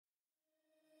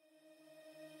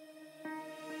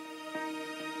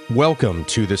Welcome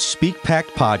to the Speak Pact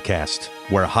podcast,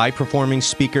 where high-performing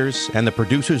speakers and the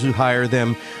producers who hire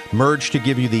them merge to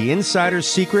give you the insider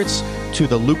secrets to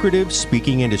the lucrative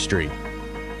speaking industry.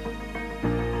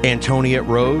 Antoniette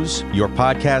Roze, your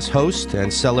podcast host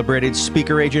and celebrated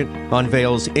speaker agent,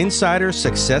 unveils insider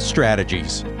success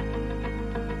strategies.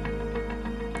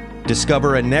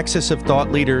 Discover a nexus of thought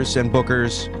leaders and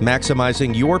bookers,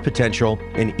 maximizing your potential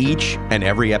in each and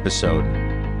every episode.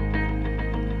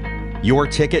 Your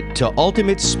ticket to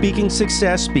ultimate speaking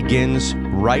success begins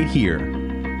right here.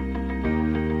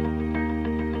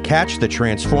 Catch the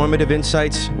transformative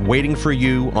insights waiting for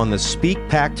you on the Speak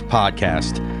Pact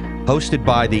podcast, hosted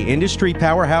by the industry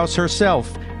powerhouse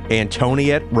herself,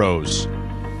 Antoniette Roze.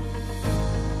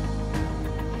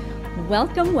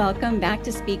 Welcome back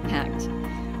to Speak Pact.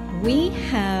 We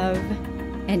have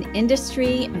an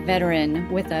industry veteran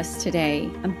with us today.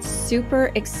 I'm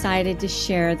super excited to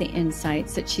share the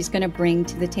insights that she's going to bring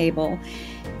to the table.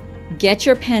 Get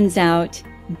your pens out.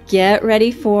 Get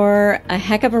ready for a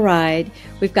heck of a ride.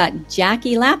 We've got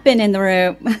Jackie Lapin in the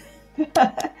room.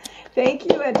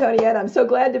 Thank you, Antoniette. I'm so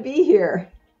glad to be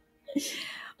here.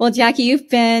 Well, Jackie, you've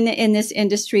been in this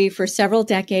industry for several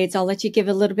decades. I'll let you give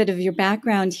a little bit of your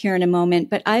background here in a moment,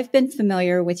 but I've been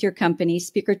familiar with your company,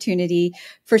 SpeakerTunity,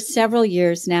 for several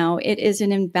years now. It is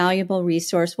an invaluable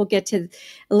resource. We'll get to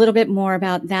a little bit more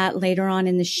about that later on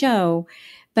in the show,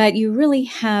 but you really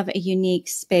have a unique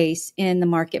space in the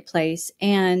marketplace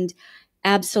and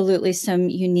absolutely some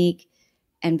unique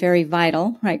and very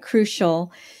vital, right,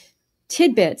 crucial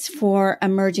tidbits for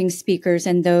emerging speakers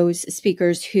and those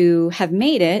speakers who have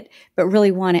made it, but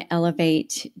really want to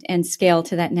elevate and scale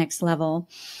to that next level.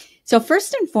 So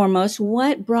first and foremost,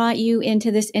 what brought you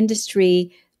into this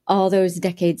industry all those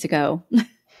decades ago?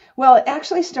 Well, it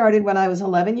actually started when I was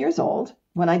 11 years old,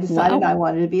 when I decided I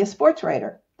wanted to be a sports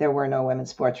writer. There were no women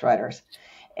sports writers.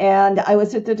 And I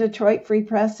was at the Detroit Free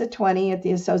Press at 20, at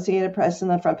the Associated Press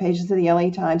and the front pages of the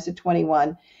LA Times at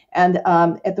 21, and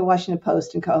at the Washington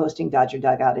Post and co-hosting Dodger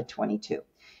Dugout at 22.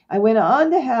 I went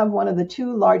on to have one of the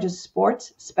two largest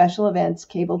sports special events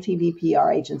cable TV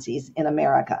PR agencies in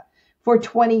America for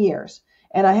 20 years.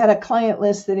 And I had a client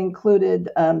list that included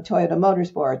Toyota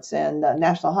Motorsports and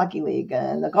National Hockey League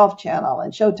and the Golf Channel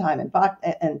and Showtime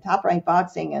and Top Rank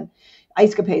Boxing and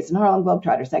Ice Capades and Harlem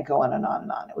Globetrotters. That go on and on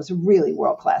and on. It was a really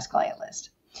world-class client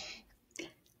list.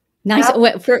 Nice.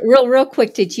 Real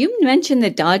quick, did you mention the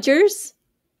Dodgers?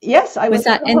 Yes, I was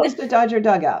the host of Dodger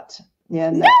Dugout.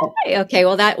 Yeah, no. Okay,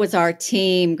 well, that was our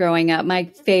team growing up. My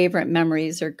favorite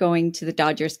memories are going to the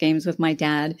Dodgers games with my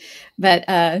dad. But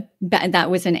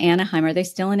that was in Anaheim. Are they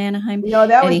still in Anaheim? No,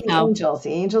 that was the Angels. The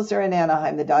Angels are in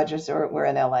Anaheim. The Dodgers were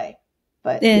in LA.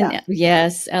 But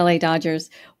yes, LA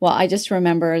Dodgers. Well, I just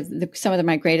remember some of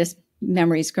my greatest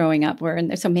memories growing up were in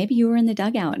there. So maybe you were in the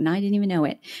dugout and I didn't even know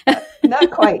it. Not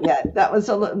quite yet. That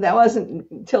wasn't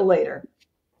until later.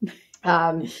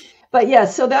 But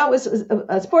yes, so that was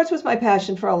sports was my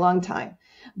passion for a long time.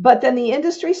 But then the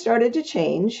industry started to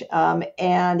change,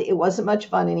 and it wasn't much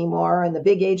fun anymore. And the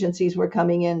big agencies were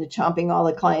coming in and chomping all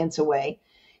the clients away.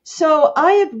 So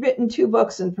I had written 2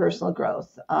 books in personal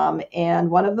growth, and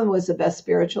one of them was the best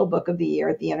spiritual book of the year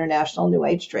at the International New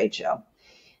Age Trade Show.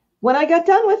 When I got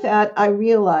done with that, I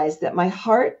realized that my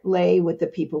heart lay with the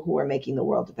people who were making the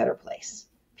world a better place,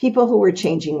 people who were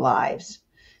changing lives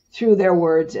through their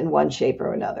words in one shape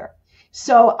or another.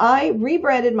 So I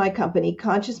rebranded my company,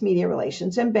 Conscious Media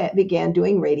Relations, and began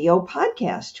doing radio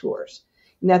podcast tours.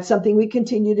 And that's something we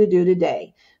continue to do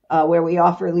today, where we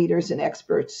offer leaders and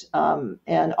experts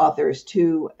and authors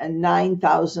to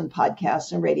 9,000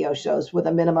 podcasts and radio shows with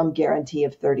a minimum guarantee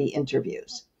of 30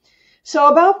 interviews. So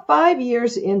about 5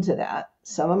 years into that,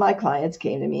 some of my clients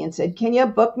came to me and said, "Can you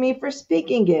book me for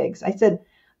speaking gigs?" I said,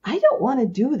 "I don't want to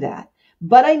do that,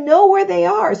 but I know where they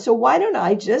are, so why don't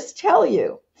I just tell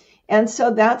you?" And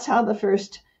so that's how the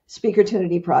first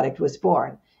SpeakerTunity product was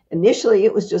born. Initially,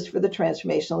 it was just for the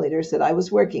transformational leaders that I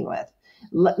was working with.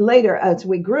 Later, as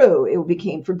we grew, it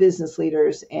became for business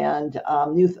leaders and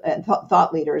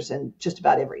thought leaders and just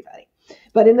about everybody.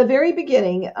 But in the very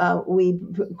beginning, we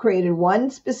created one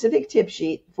specific tip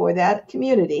sheet for that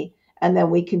community, and then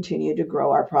we continued to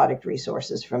grow our product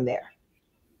resources from there.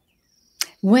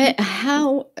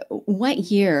 What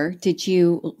year did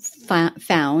you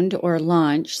found or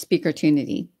launch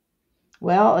SpeakerTunity?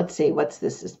 Well, let's see. What's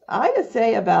this? I would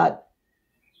say about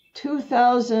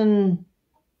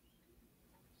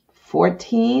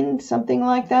 2014, something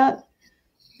like that.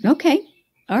 Okay.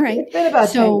 All right. It's been about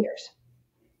 10 years.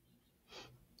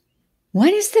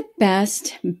 What is the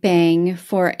best bang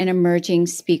for an emerging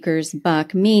speaker's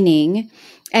buck? Meaning,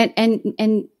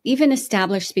 and even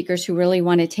established speakers who really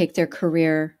want to take their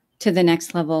career to the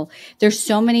next level. There's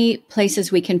so many places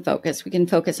we can focus. We can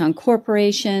focus on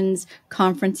corporations,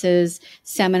 conferences,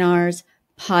 seminars,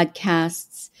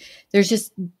 podcasts. There's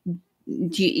just,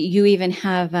 you even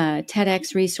have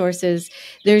TEDx resources.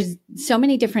 There's so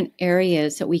many different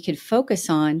areas that we could focus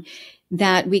on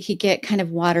that we could get kind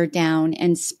of watered down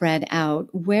and spread out.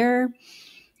 Where,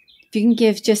 if you can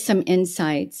give just some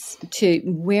insights to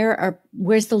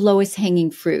where's the lowest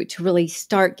hanging fruit to really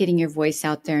start getting your voice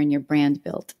out there and your brand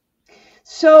built?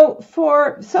 So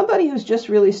for somebody who's just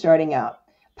really starting out,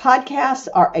 podcasts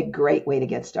are a great way to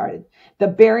get started. The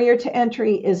barrier to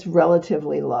entry is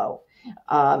relatively low.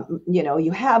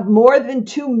 You have more than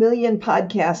 2 million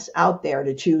podcasts out there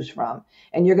to choose from,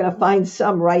 and you're going to find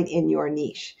some right in your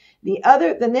niche.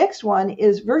 The next one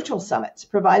is virtual summits,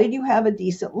 provided you have a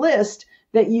decent list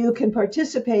that you can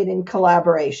participate in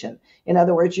collaboration. In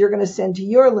other words, you're going to send to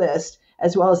your list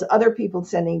as well as other people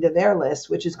sending to their list,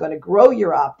 which is going to grow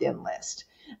your opt-in list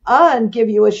and give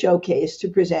you a showcase to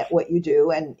present what you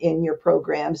do and in your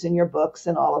programs and your books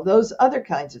and all of those other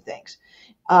kinds of things.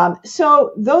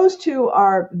 So those two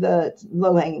are the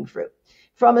low-hanging fruit.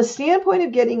 From a standpoint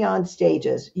of getting on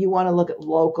stages, you want to look at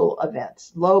local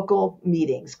events, local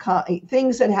meetings,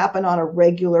 things that happen on a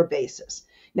regular basis.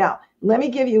 Now, let me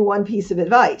give you one piece of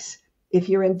advice. If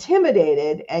you're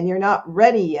intimidated and you're not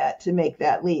ready yet to make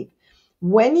that leap,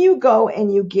 when you go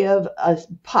and you give a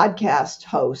podcast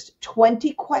host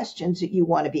 20 questions that you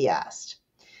want to be asked,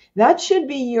 that should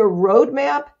be your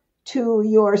roadmap to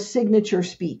your signature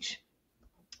speech.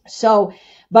 So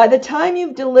by the time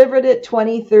you've delivered it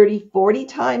 20, 30, 40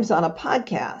 times on a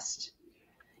podcast,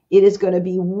 it is going to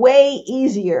be way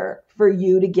easier for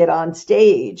you to get on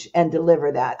stage and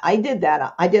deliver that. I did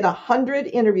that. I did 100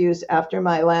 interviews after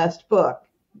my last book.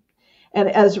 And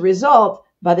as a result,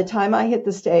 by the time I hit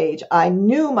the stage, I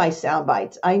knew my sound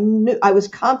bites. I was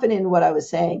confident in what I was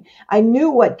saying. I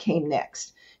knew what came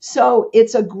next. So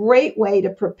it's a great way to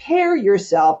prepare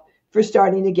yourself for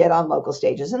starting to get on local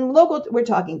stages. And local, we're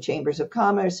talking chambers of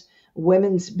commerce,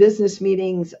 women's business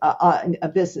meetings,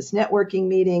 business networking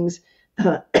meetings,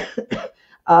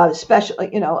 special,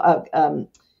 the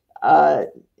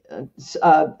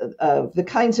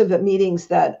kinds of meetings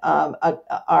that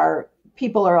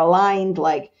people are aligned,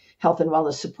 like health and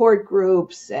wellness support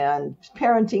groups and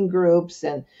parenting groups,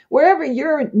 and wherever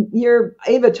your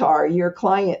avatar, your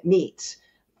client meets,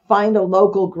 find a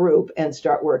local group and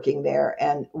start working there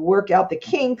and work out the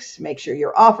kinks, make sure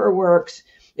your offer works.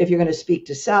 If you're going to speak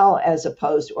to sell as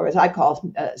opposed, or as I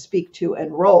call, speak to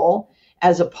enroll,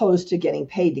 as opposed to getting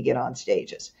paid to get on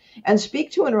stages. And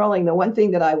speak to enrolling, the one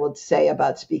thing that I would say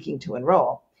about speaking to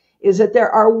enroll is that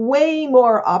there are way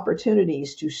more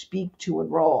opportunities to speak to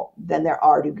enroll than there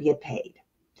are to get paid.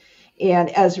 And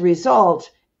as a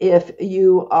result, if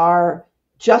you are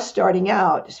just starting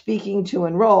out speaking to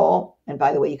enroll, and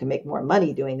by the way, you can make more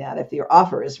money doing that if your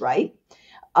offer is right,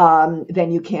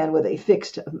 than you can with a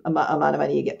fixed amount of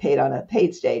money you get paid on a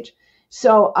paid stage.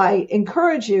 So I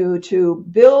encourage you to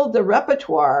build the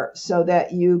repertoire so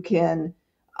that you can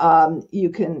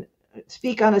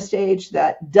speak on a stage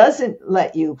that doesn't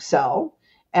let you sell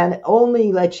and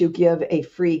only lets you give a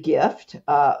free gift,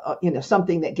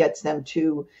 something that gets them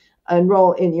to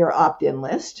enroll in your opt-in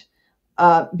list.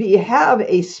 Have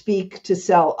a speak to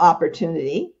sell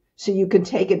opportunity so you can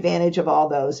take advantage of all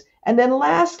those. And then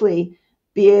lastly,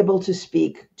 be able to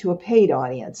speak to a paid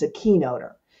audience, a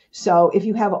keynoter. So if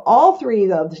you have all three of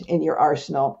those in your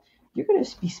arsenal, you're going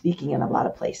to be speaking in a lot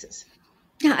of places.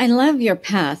 Yeah, I love your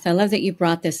path. I love that you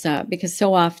brought this up, because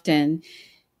so often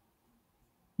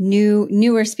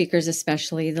newer speakers,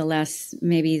 especially the less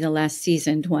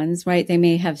seasoned ones, right? They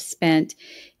may have spent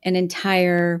an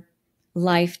entire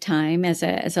lifetime as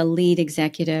a lead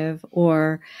executive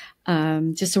or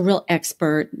just a real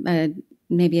expert,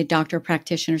 maybe a doctor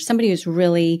practitioner, somebody who's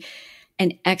really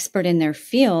an expert in their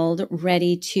field,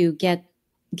 ready to get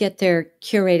their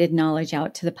curated knowledge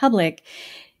out to the public.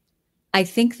 I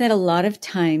think that a lot of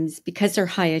times, because they're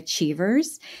high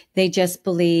achievers, they just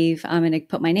believe, I'm going to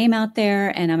put my name out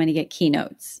there and I'm going to get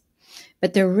keynotes.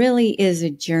 But there really is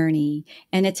a journey,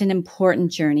 and it's an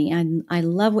important journey. And I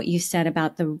love what you said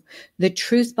about the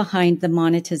truth behind the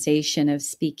monetization of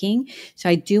speaking. So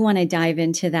I do want to dive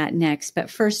into that next.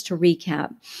 But first, to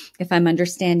recap, if I'm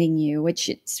understanding you, which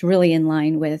it's really in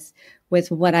line with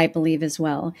what I believe as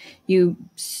well, you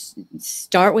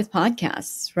start with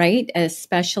podcasts, right?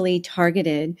 Especially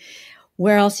targeted.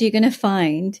 Where else are you going to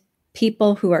find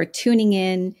people who are tuning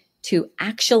in to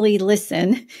actually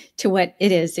listen to what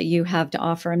it is that you have to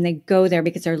offer. And they go there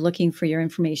because they're looking for your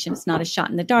information. It's not a shot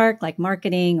in the dark like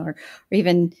marketing or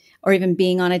even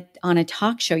being on a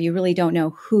talk show. You really don't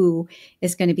know who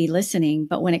is going to be listening.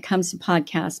 But when it comes to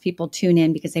podcasts, people tune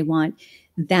in because they want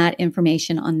that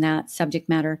information on that subject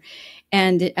matter.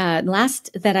 And last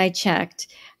that I checked,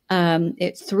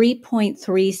 it's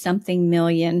 3.3 something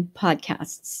million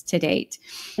podcasts to date.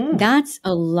 That's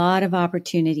a lot of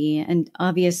opportunity. And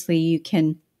obviously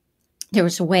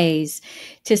there's ways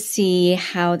to see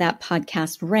how that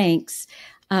podcast ranks.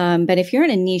 But if you're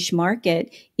in a niche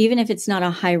market, even if it's not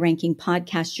a high ranking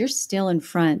podcast, you're still in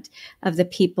front of the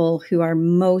people who are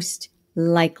most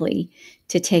likely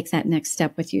to take that next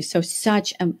step with you. So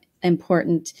such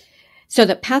important. So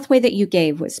the pathway that you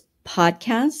gave was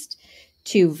podcast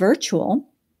to virtual,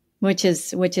 which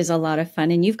is a lot of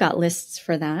fun. And you've got lists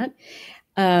for that.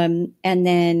 And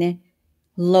then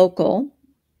local,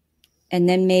 and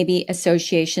then maybe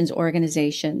associations,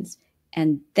 organizations,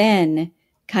 and then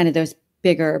kind of those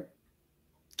bigger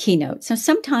keynotes. So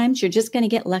sometimes you're just going to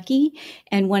get lucky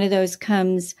and one of those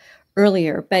comes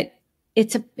earlier, but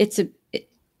it's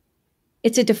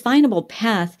a definable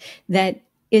path that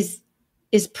is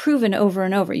proven over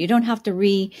and over. You don't have to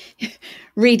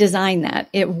redesign that.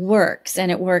 It works, and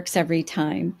it works every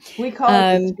time. We call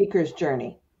it the speaker's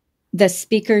journey. The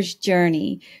speaker's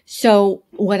journey. So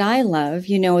what I love,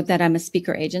 that I'm a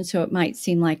speaker agent, so it might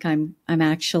seem like I'm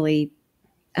actually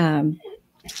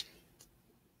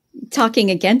talking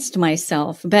against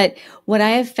myself. But what I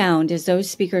have found is those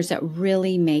speakers that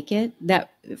really make it,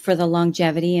 that for the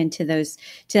longevity and to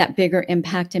that bigger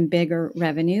impact and bigger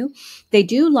revenue, they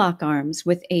do lock arms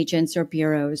with agents or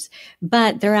bureaus,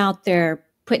 but they're out there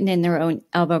putting in their own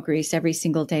elbow grease every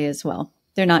single day as well.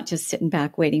 They're not just sitting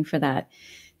back waiting for that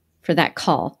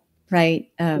call, right?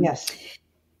 Yes.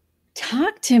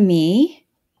 Talk to me,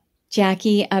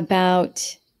 Jackie,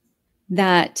 about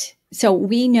that. So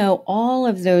we know all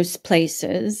of those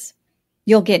places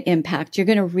you'll get impact. You're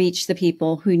going to reach the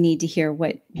people who need to hear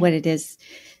what it is,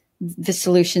 the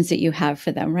solutions that you have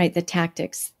for them, right? The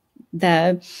tactics,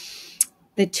 the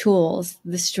tools,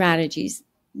 the strategies.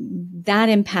 That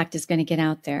impact is going to get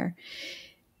out there.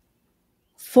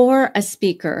 For a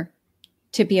speaker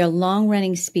to be a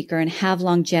long-running speaker and have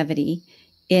longevity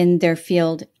in their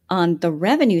field, on the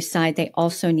revenue side, they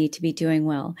also need to be doing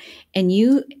well. And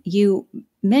you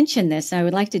mentioned this. I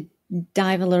would like to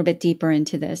dive a little bit deeper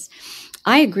into this.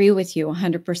 I agree with you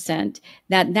 100%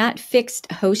 that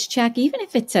fixed host check, even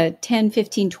if it's a $10,000,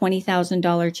 $15,000,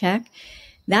 $20,000 check,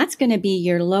 that's going to be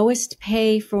your lowest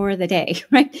pay for the day,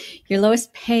 right? Your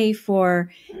lowest pay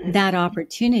for that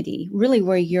opportunity, really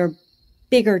where your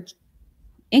bigger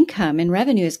income and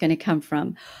revenue is going to come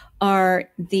from are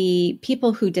the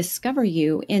people who discover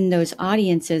you in those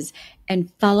audiences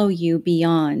and follow you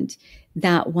beyond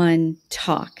that one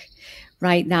talk,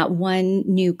 right? That one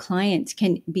new client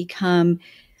can become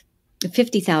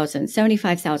 50,000,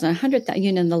 75,000,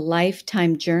 100,000, the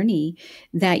lifetime journey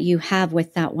that you have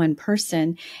with that one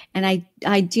person. And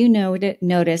I do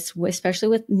notice, especially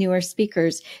with newer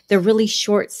speakers, they're really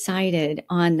short-sighted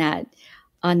on that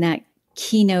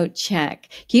keynote check.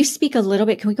 Can you speak a little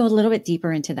bit? Can we go a little bit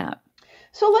deeper into that?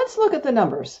 So let's look at the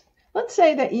numbers. Let's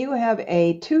say that you have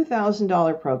a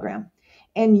 $2,000 program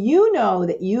and you know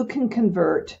that you can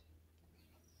convert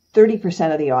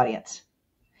 30% of the audience.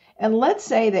 And let's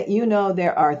say that you know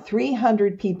there are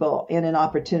 300 people in an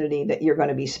opportunity that you're going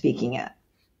to be speaking at.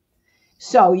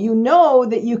 So you know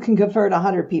that you can convert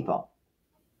 100 people.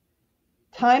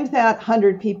 Times that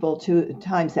 100 people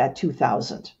times that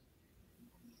 2,000.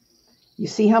 You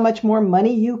see how much more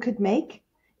money you could make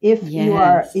if you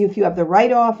have the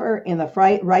right offer in the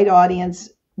right audience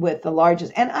with the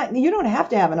largest. And you don't have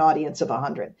to have an audience of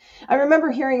 100. I remember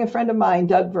hearing a friend of mine,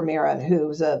 Doug Vermeeren,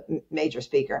 who's a major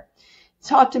speaker,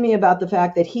 talk to me about the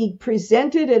fact that he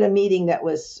presented at a meeting that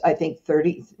was, I think,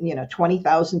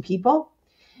 20,000 people.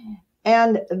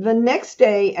 And the next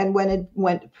day, and when it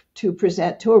went to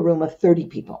present to a room of 30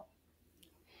 people,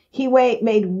 he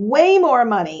made way more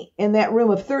money in that room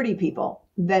of 30 people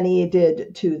than he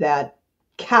did to that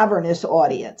cavernous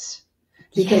audience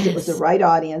because it was the right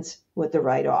audience with the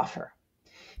right offer.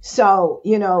 So,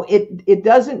 it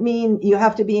doesn't mean you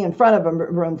have to be in front of a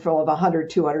room full of 100,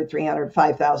 200, 300,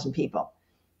 5,000 people.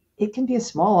 It can be a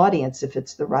small audience if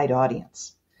it's the right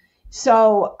audience.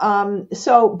 So,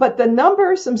 but the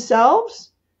numbers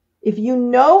themselves, if you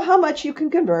know how much you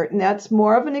can convert, and that's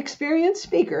more of an experienced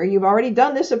speaker, you've already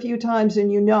done this a few times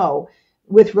and you know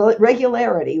with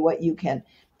regularity what you can.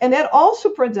 And that also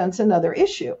presents another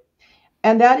issue.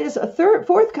 And that is a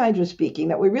fourth kind of speaking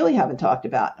that we really haven't talked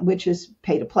about, which is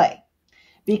pay to play,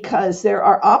 because there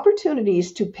are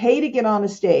opportunities to pay to get on a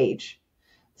stage.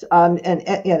 And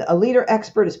a leader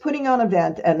expert is putting on an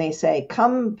event, and they say,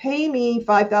 "Come, pay me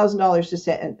 $5,000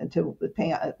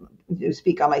 to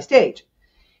speak on my stage."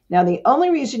 Now, the only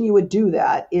reason you would do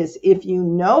that is if you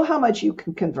know how much you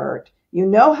can convert, you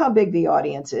know how big the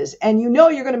audience is, and you know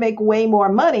you're going to make way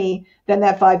more money than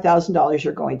that $5,000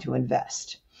 you're going to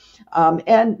invest. And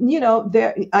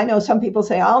I know some people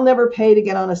say, "I'll never pay to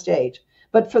get on a stage,"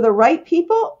 but for the right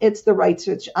people, it's the right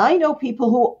switch. I know people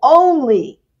who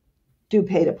only do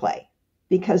pay to play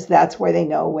because that's where they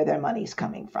know where their money's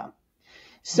coming from.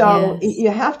 So Yes. you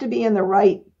have to be in the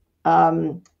right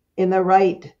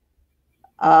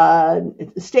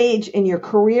stage in your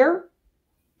career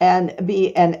and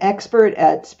be an expert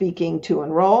at speaking to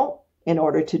enroll in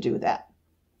order to do that.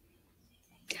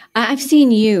 I've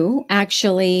seen you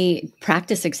actually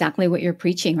practice exactly what you're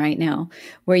preaching right now,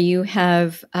 where you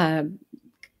have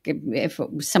if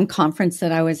it was some conference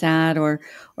that I was at, or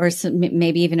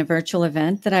maybe even a virtual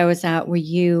event that I was at, where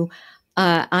you,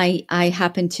 I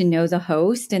happen to know the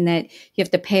host, and that you have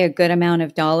to pay a good amount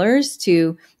of dollars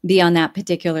to be on that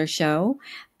particular show.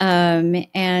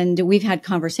 And we've had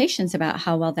conversations about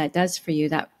how well that does for you.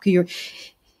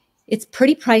 It's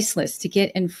pretty priceless to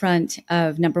get in front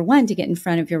of, number one, to get in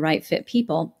front of your right fit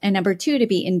people, and number two, to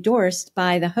be endorsed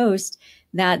by the host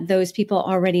that those people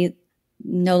already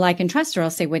know, like, and trust, or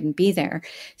else they wouldn't be there.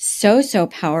 So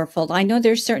powerful. I know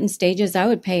there's certain stages I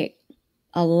would pay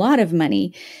a lot of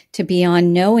money to be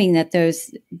on, knowing that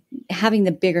having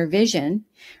the bigger vision,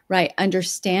 right?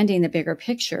 Understanding the bigger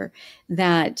picture,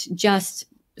 that just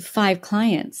 5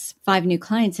 new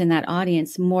clients in that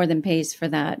audience more than pays for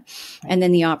that. And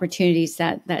then the opportunities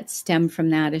that stem from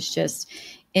that is just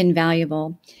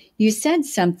invaluable. You said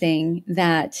something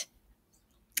that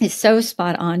is so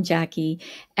spot on, Jackie,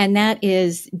 and that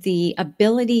is the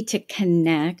ability to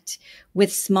connect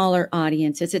with smaller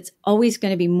audiences. It's always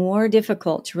going to be more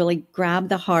difficult to really grab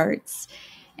the hearts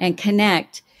and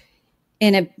connect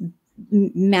in a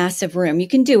massive room. You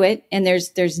can do it, and there's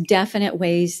definite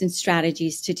ways and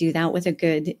strategies to do that with a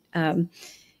good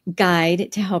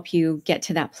guide to help you get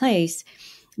to that place.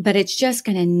 But it's just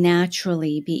going to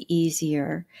naturally be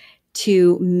easier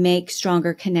to make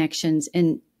stronger connections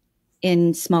in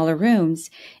smaller rooms,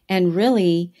 and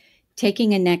really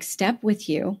taking a next step with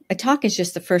you. A talk is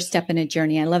just the first step in a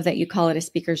journey. I love that you call it a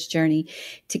speaker's journey.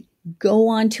 To go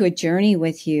on to a journey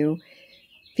with you,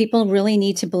 people really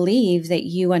need to believe that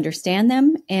you understand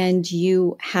them and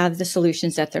you have the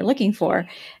solutions that they're looking for.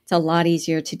 It's a lot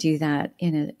easier to do that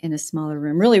in a smaller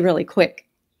room. Really, really quick,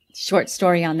 short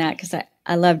story on that, because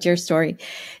I loved your story.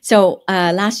 So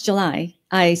last July,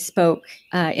 I spoke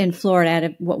in Florida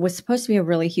at what was supposed to be a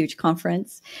really huge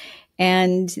conference,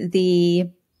 and the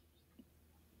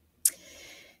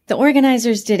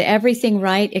organizers did everything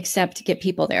right except to get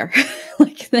people there.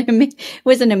 It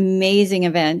was an amazing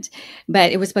event,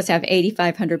 but it was supposed to have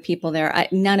 8,500 people there.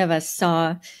 None of us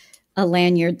saw a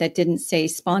lanyard that didn't say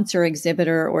sponsor,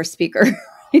 exhibitor, or speaker.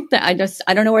 I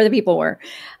don't know where the people were.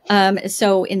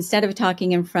 So instead of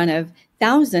talking in front of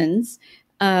thousands,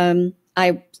 I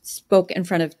spoke in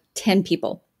front of 10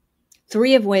 people,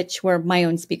 3 of which were my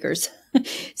own speakers.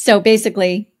 So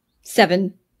basically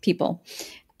 7 people.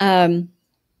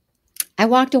 I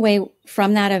walked away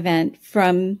from that event,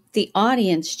 from the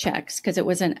audience checks, because it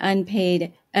was an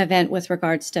unpaid event with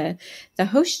regards to the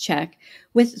host check,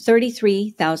 with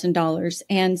 $33,000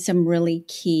 and some really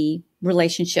key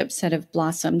relationships that have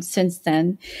blossomed since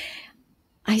then.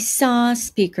 I saw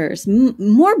speakers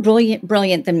more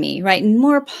brilliant than me, right?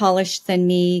 More polished than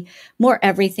me, more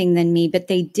everything than me, but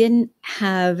they didn't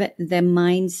have the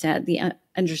mindset, the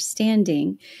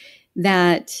understanding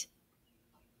that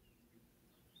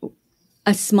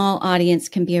a small audience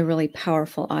can be a really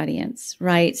powerful audience,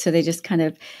 right? So they just kind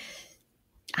of,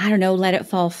 I don't know, let it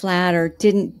fall flat, or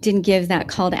didn't give that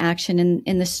call to action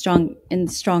in the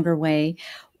stronger way.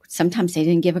 Sometimes they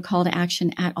didn't give a call to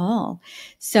action at all.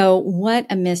 So what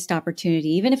a missed opportunity,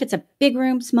 even if it's a big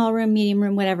room, small room, medium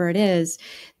room, whatever it is,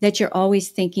 that you're always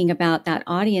thinking about that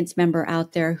audience member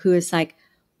out there who is like,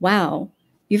 wow,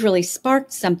 you've really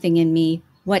sparked something in me.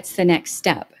 What's the next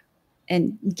step?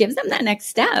 And give them that next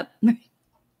step.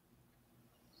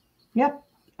 Yep,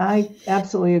 I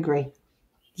absolutely agree.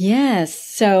 Yes.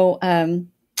 So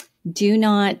do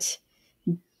not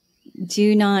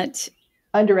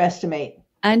underestimate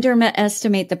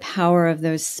the power of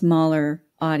those smaller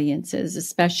audiences,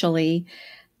 especially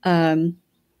when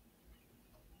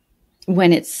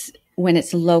it's when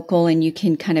it's local and you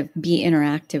can kind of be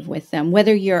interactive with them,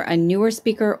 whether you're a newer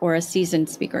speaker or a seasoned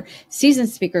speaker. Seasoned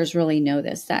speakers really know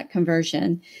this. That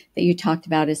conversion that you talked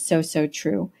about is so, so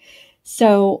true.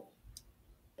 So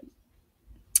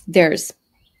there's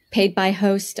paid by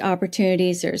host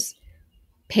opportunities. There's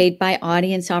paid by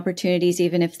audience opportunities,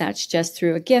 even if that's just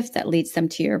through a gift that leads them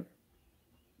to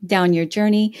down your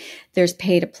journey. There's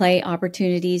pay to play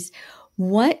opportunities.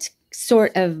 What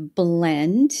sort of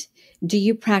blend do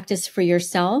you practice for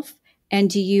yourself, and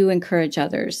do you encourage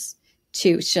others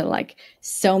to? So like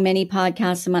so many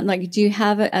podcasts a month, like, do you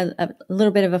have a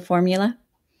little bit of a formula?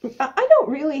 I don't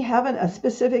really have a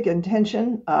specific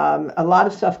intention. A lot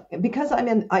of stuff, because I'm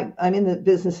in the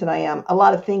business that I am, a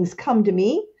lot of things come to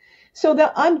me, so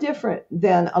that I'm different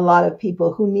than a lot of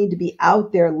people who need to be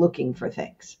out there looking for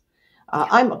things.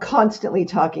 I'm constantly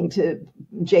talking to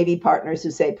JV partners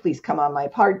who say, please come on my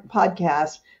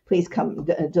podcast, please come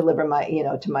deliver my,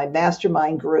 to my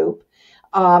mastermind group.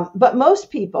 But most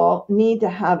people need to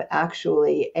have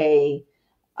actually a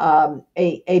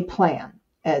plan,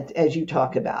 as you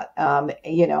talk about. I'm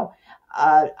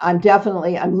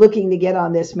looking to get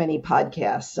on this many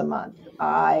podcasts a month.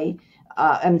 I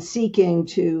am seeking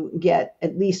to get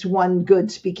at least one good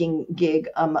speaking gig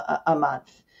a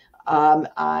month. I'm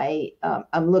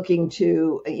looking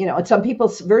to, some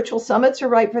people's virtual summits are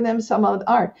right for them, some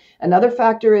aren't. Another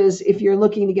factor is, if you're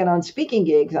looking to get on speaking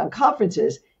gigs, on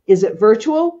conferences, is it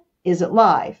virtual? Is it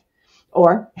live?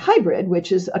 Or hybrid,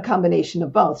 which is a combination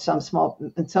of both, some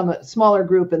smaller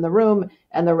group in the room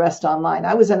and the rest online.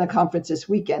 I was in a conference this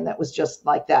weekend that was just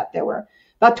like that. There were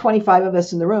about 25 of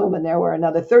us in the room, and there were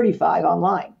another 35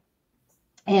 online.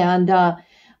 And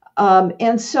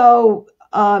so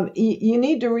you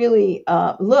need to really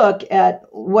look at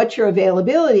what your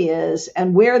availability is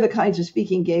and where the kinds of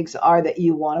speaking gigs are that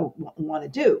you want to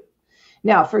do.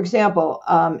 Now, for example,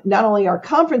 not only are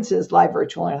conferences live,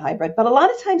 virtual, and hybrid, but a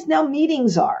lot of times now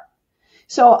meetings are.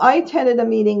 So I attended a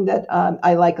meeting that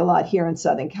I like a lot here in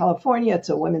Southern California. It's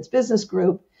a women's business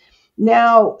group.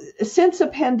 Now, since the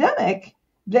pandemic,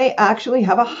 they actually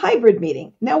have a hybrid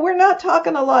meeting. Now, we're not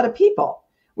talking a lot of people.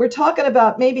 We're talking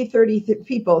about maybe 30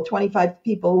 people, 25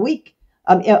 people a week,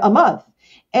 a month.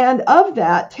 And of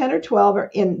that, 10 or 12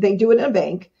 are they do it in a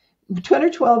bank. 10 or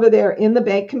 12 are there in the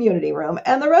bank community room,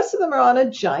 and the rest of them are on a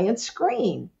giant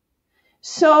screen.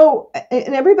 So,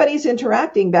 and everybody's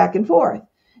interacting back and forth.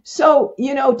 So,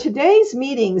 today's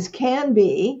meetings can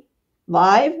be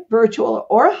live, virtual,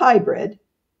 or hybrid.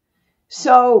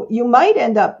 So you might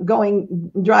end up driving,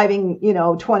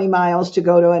 20 miles to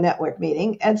go to a network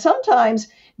meeting. And sometimes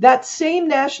that same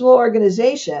national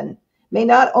organization may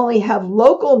not only have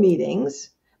local meetings,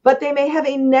 but they may have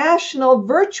a national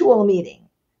virtual meeting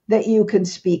that you can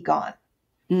speak on.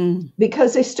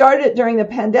 Because they started it during the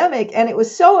pandemic, and it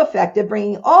was so effective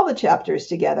bringing all the chapters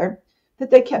together that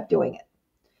they kept doing it.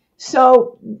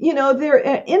 So, there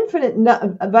are infinite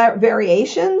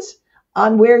variations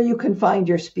on where you can find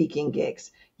your speaking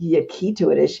gigs. The key to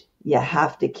it is you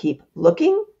have to keep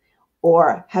looking,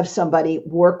 or have somebody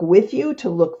work with you to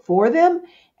look for them,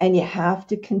 and you have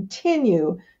to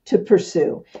continue to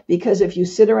pursue. Because if you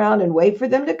sit around and wait for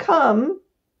them to come,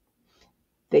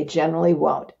 they generally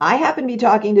won't. I happen to be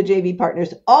talking to JV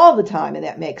partners all the time, and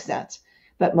that makes sense.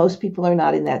 But most people are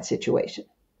not in that situation.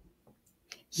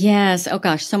 Yes. Oh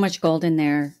gosh, so much gold in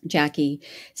there, Jackie.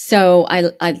 So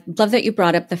I love that you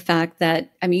brought up the fact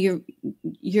that,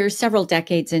 you're several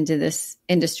decades into this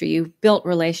industry. You've built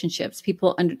relationships.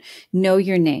 People know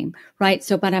your name, right?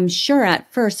 So, but I'm sure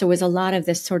at first there was a lot of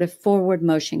this sort of forward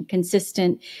motion,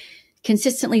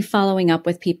 consistently following up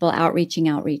with people,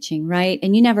 outreaching, right?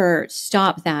 And you never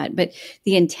stop that, but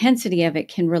the intensity of it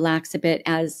can relax a bit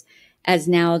as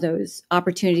now those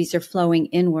opportunities are flowing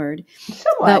inward.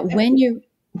 Somewhat. But when you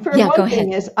one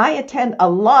thing is, I attend a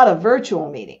lot of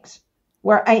virtual meetings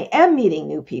where I am meeting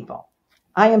new people.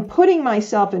 I am putting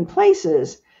myself in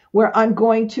places where I'm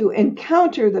going to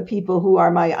encounter the people who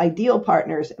are my ideal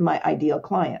partners and my ideal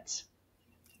clients.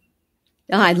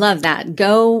 Oh, I love that.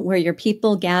 Go where your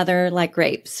people gather like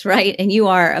grapes, right? And you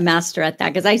are a master at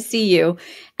that, because I see you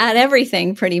at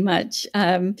everything pretty much.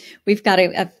 We've got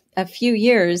a few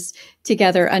years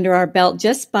together under our belt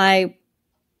just by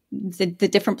the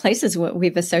different places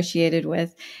we've associated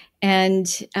with. And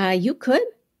you could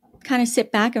kind of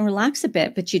sit back and relax a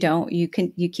bit, but you don't. You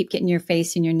keep getting your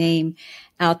face and your name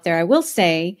out there. I will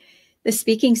say the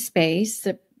speaking space,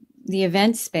 the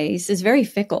event space is very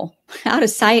fickle, out of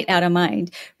sight, out of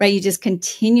mind, right? You just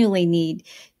continually need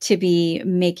to be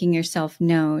making yourself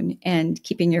known and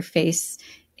keeping your face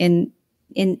in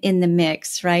the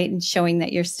mix, right? And showing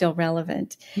that you're still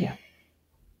relevant. Yeah.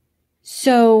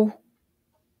 So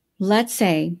let's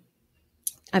say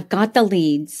I've got the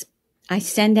leads. I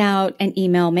send out an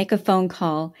email, make a phone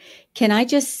call. Can I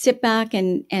just sit back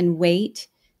and wait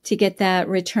to get that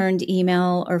returned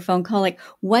email or phone call? Like,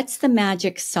 what's the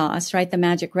magic sauce, right? The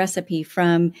magic recipe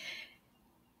from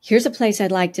here's a place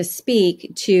I'd like to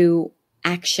speak to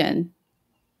action.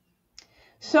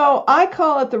 So I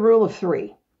call it the rule of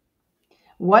 3.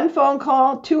 1 phone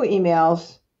call, 2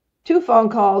 emails, 2 phone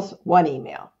calls, 1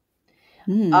 email.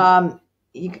 And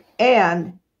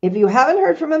if you haven't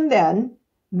heard from them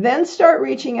then start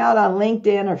reaching out on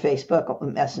LinkedIn or Facebook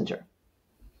Messenger.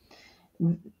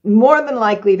 More than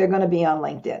likely, they're going to be on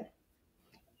LinkedIn.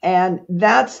 And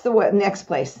that's the next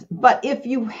place. But if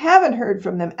you haven't heard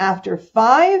from them after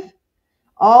 5,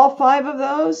 all 5 of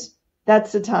those,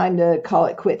 that's the time to call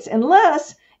it quits.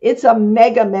 Unless it's a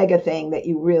mega thing that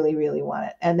you really, really want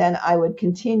it. And then I would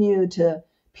continue to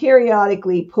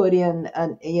periodically put in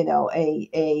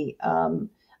a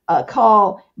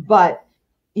call, but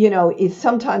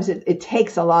sometimes it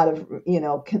takes a lot of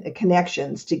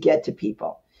connections to get to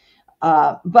people.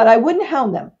 But I wouldn't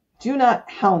hound them. Do not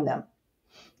hound them.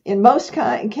 In most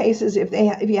cases, if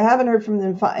you haven't heard from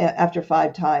them after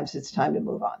 5 times, it's time to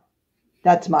move on.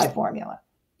 That's my formula.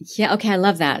 Yeah. Okay. I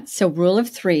love that. So rule of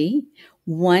 3,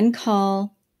 1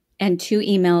 call and 2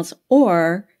 emails,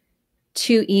 or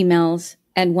 2 emails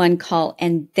and 1 call,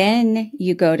 and then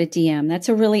you go to DM. That's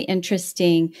a really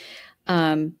interesting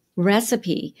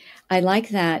recipe. I like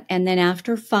that. And then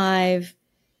after 5,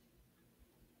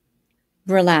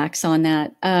 relax on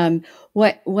that.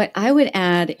 What I would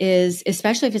add is,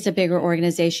 especially if it's a bigger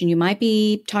organization, you might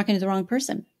be talking to the wrong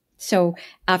person. So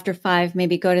after 5,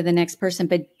 maybe go to the next person,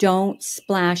 but don't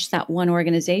splash that one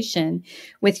organization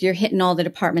with you're hitting all the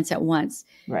departments at once.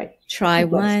 Right. Try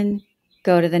one,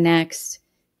 go to the next,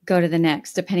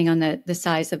 depending on the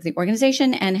size of the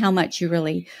organization and how much you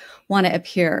really want to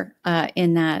appear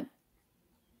in that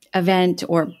event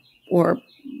or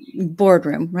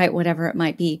boardroom, right? Whatever it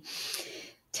might be.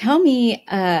 Tell me,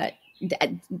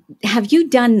 have you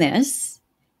done this?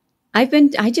 I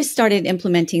just started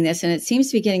implementing this and it seems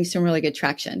to be getting some really good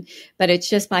traction, but it's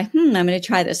just by, I'm going to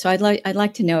try this. So I'd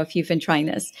like to know if you've been trying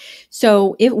this.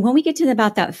 So when we get to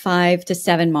about that 5 to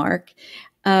 7 mark,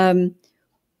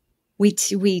 we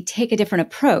take a different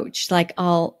approach. Like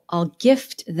I'll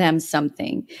gift them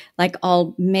something, like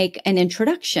I'll make an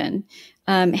introduction.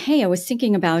 Hey, I was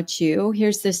thinking about you.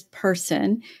 Here's this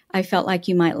person I felt like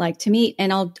you might like to meet,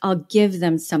 and I'll give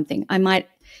them something. I might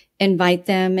invite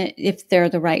them, if they're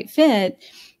the right fit,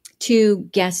 to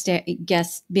be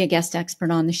a guest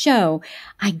expert on the show.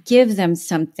 I give them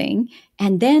something,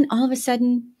 and then all of a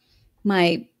sudden,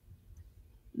 my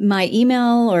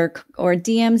email or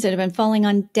DMs that have been falling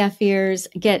on deaf ears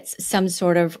gets some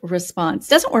sort of response.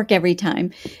 Doesn't work every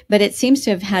time, but it seems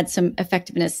to have had some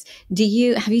effectiveness.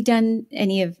 Have you done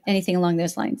anything along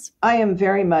those lines? I am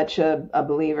very much a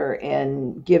believer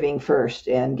in giving first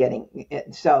and getting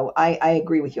it. So I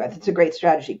agree with you. I think it's a great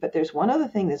strategy, but there's one other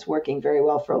thing that's working very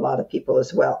well for a lot of people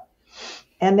as well.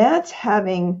 And that's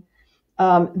having,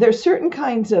 there's certain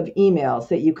kinds of emails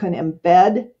that you can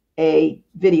embed a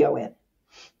video in.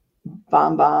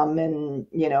 BombBomb and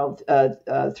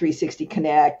 360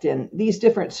 Connect and these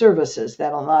different services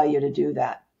that allow you to do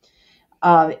that.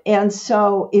 And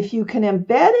so if you can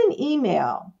embed an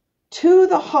email to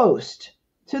the host,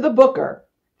 to the booker,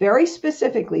 very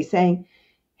specifically saying,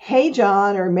 hey,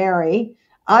 John or Mary,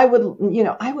 I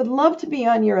would love to be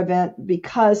on your event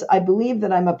because I believe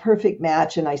that I'm a perfect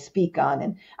match and I speak on,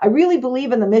 and I really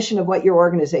believe in the mission of what your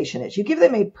organization is. You give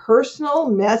them a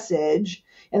personal message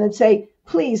and then say,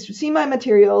 please see my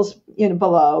materials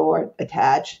below or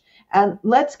attached, and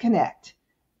let's connect.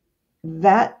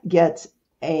 That gets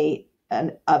a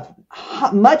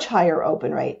much higher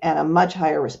open rate and a much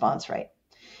higher response rate.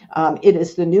 It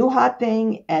is the new hot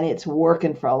thing, and it's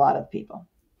working for a lot of people.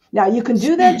 Now, you can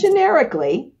do that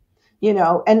generically,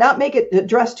 and not make it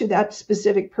addressed to that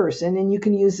specific person, and you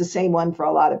can use the same one for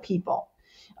a lot of people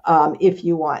if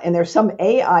you want. And there's some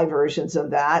AI versions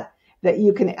of that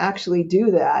you can actually do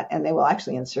that, and they will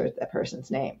actually insert that person's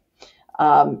name.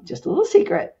 Just a little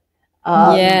secret.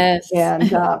 Yes. And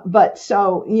but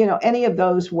so any of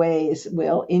those ways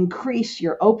will increase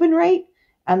your open rate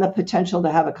and the potential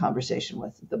to have a conversation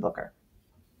with the booker.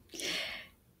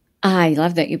 I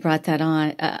love that you brought that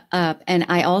up. And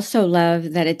I also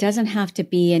love that it doesn't have to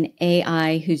be an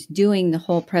AI who's doing the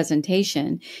whole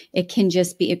presentation. It can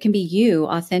be you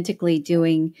authentically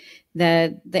doing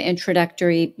the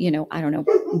introductory,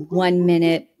 1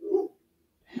 minute talk.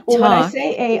 Well, when I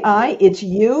say AI, it's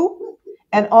you,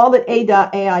 and all that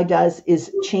AI does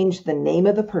is change the name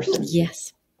of the person.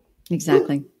 Yes,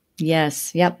 exactly.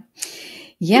 Yes. Yep.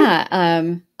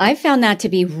 Yeah. I found that to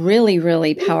be really,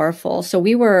 really powerful. So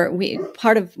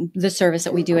part of the service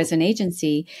that we do as an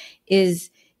agency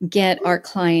is get our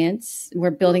clients,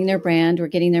 we're building their brand, we're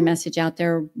getting their message out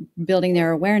there, building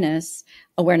their awareness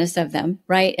of them.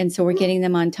 Right. And so we're getting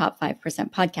them on top 5%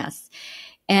 podcasts.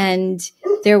 And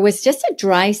there was just a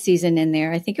dry season in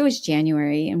there. I think it was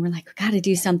January, and we're like, we got to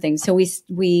do something. So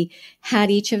we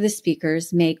had each of the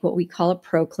speakers make what we call a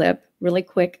pro clip, really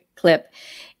quick clip.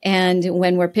 And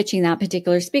when we're pitching that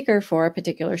particular speaker for a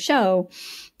particular show,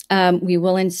 we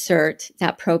will insert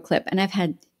that pro clip. And I've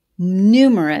had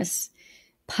numerous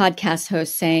podcast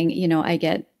hosts saying, I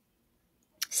get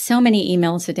so many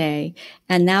emails a day,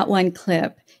 and that one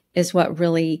clip is what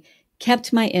really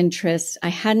kept my interest. I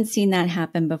hadn't seen that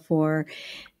happen before.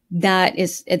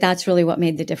 That's really what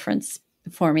made the difference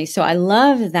for me. So I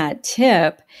love that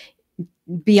tip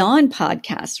beyond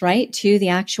podcasts, right? To the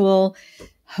actual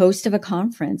host of a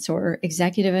conference or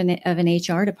executive of an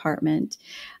HR department.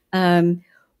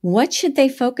 What should they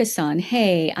focus on?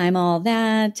 Hey, I'm all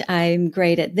that. I'm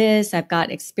great at this. I've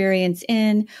got experience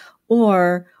in,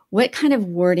 or what kind of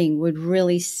wording would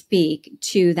really speak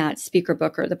to that speaker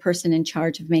booker, the person in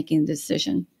charge of making the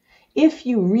decision? If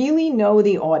you really know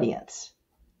the audience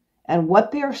and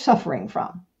what they're suffering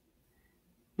from,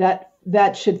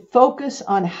 that should focus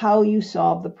on how you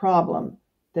solve the problem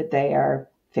that they are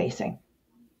facing.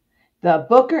 The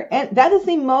booker, and that is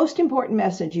the most important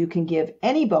message you can give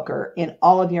any booker in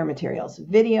all of your materials: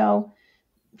 video,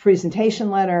 presentation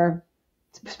letter,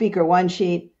 speaker one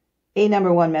sheet, a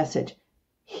number one message.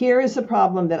 Here is the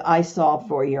problem that I solve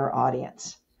for your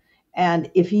audience. And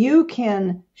if you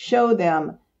can show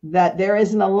them that there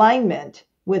is an alignment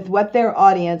with what their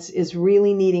audience is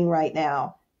really needing right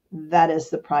now, that is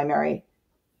the primary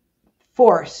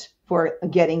force for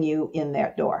getting you in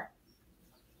their door.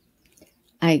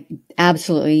 I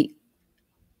absolutely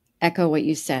echo what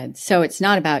you said. So it's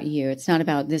not about you. It's not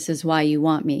about this is why you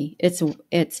want me.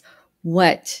 It's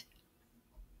what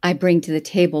I bring to the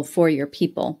table for your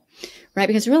people, right?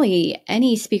 Because really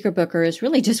any speaker booker is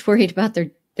really just worried about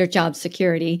their job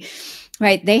security,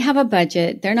 right? They have a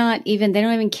budget. They don't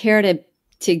even care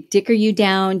to dicker you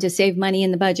down to save money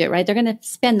in the budget, right? They're going to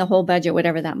spend the whole budget,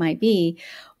 whatever that might be.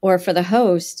 Or for the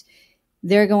host,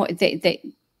 they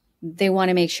want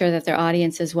to make sure that their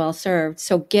audience is well served.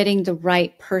 So getting the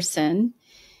right person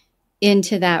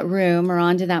into that room or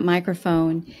onto that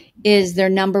microphone is their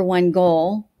number one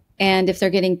goal. And if they're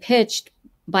getting pitched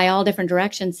by all different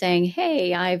directions saying,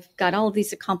 hey, I've got all of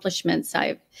these accomplishments,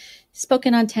 I've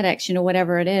spoken on TEDx,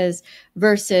 whatever it is,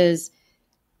 versus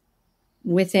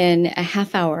within a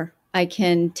half hour, I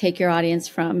can take your audience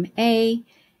from A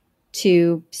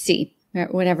to C,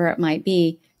 whatever it might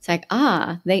be. It's like,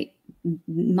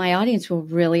 my audience will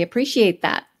really appreciate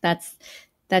that. That's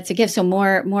a gift. So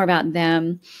more about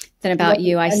them than about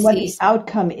you. What the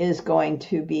outcome is going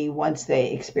to be once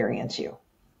they experience you.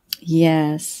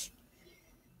 Yes.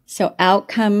 So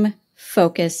outcome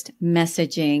focused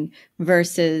messaging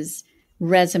versus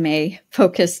resume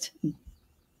focused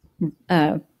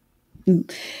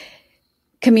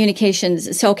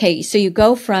communications. So, okay. So you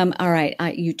go from, all right,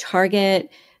 you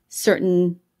target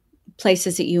certain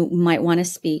places that you might want to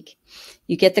speak.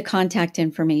 You get the contact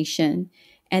information,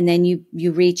 and then you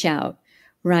reach out,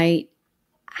 right?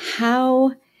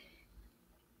 How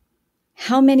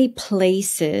many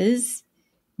places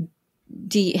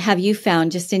have you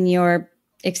found, just in your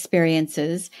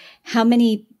experiences, how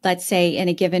many, let's say in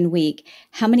a given week,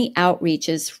 how many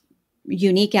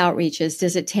unique outreaches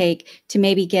does it take to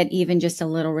maybe get even just a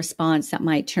little response that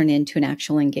might turn into an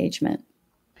actual engagement?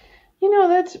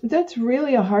 That's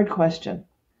really a hard question.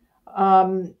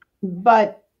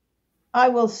 But I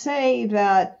will say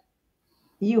that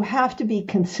you have to be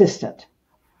consistent,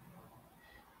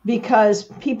 because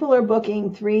people are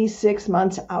booking 3-6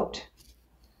 months out.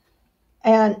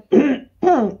 And, you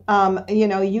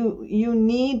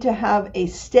need to have a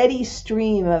steady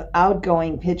stream of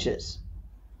outgoing pitches.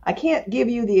 I can't give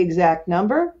you the exact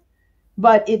number,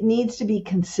 but it needs to be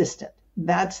consistent.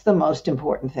 That's the most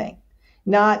important thing.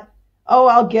 Not,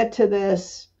 I'll get to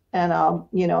this and I'll,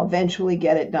 eventually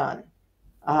get it done.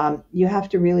 You have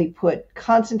to really put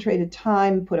concentrated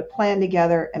time, put a plan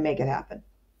together, and make it happen.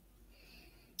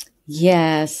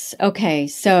 Yes. Okay.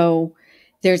 So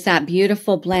there's that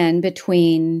beautiful blend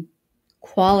between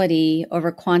quality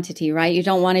over quantity, right? You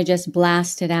don't want to just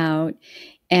blast it out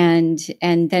and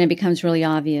then it becomes really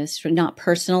obvious, not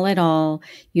personal at all.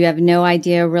 You have no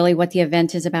idea really what the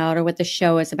event is about or what the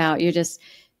show is about. You're just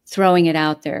throwing it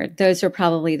out there. Those are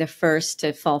probably the first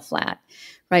to fall flat,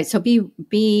 right? So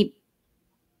be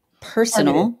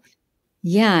personal,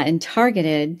 Yeah, and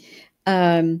targeted.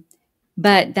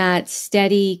 But that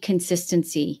steady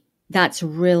consistency, that's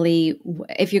really,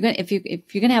 if you're going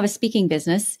to have a speaking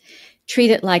business,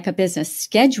 treat it like a business.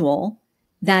 Schedule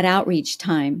that outreach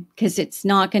time, because it's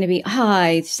not going to be,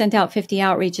 I sent out 50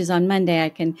 outreaches on Monday, I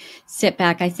can sit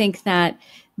back. I think that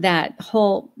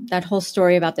whole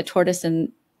story about the tortoise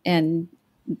and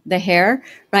the hare,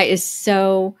 right, is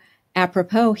so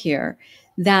apropos here.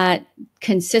 That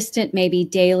consistent, maybe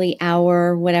daily,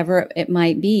 hour, whatever it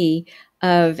might be,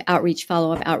 of outreach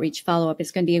follow-up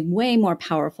is going to be way more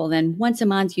powerful than once a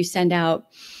month you send out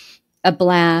a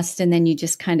blast and then you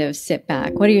just kind of sit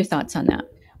back. What are your thoughts on that?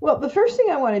 Well, the first thing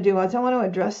I want to do is I want to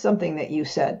address something that you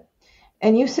said.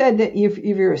 And you said that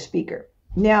you're a speaker.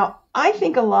 Now, I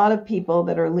think a lot of people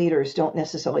that are leaders don't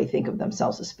necessarily think of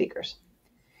themselves as speakers.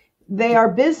 They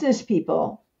are business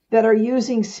people that are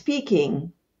using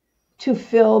speaking to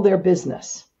fill their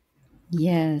business.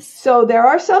 Yes. So there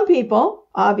are some people,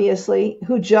 obviously,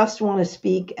 who just want to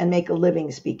speak and make a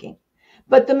living speaking.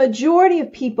 But the majority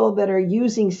of people that are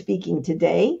using speaking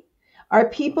today are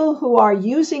people who are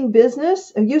using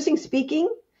speaking,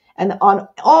 and on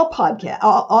all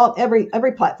podcasts,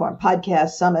 every platform,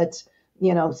 podcasts, summits,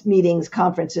 meetings,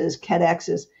 conferences,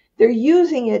 TEDx's, they're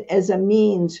using it as a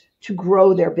means to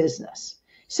grow their business.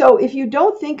 So if you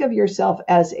don't think of yourself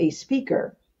as a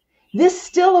speaker, this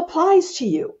still applies to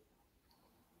you.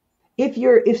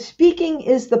 If speaking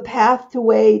is the path to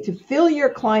way to fill your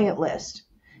client list,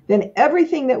 then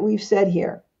everything that we've said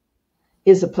here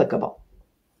is applicable.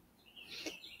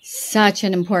 Such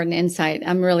an important insight.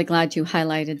 I'm really glad you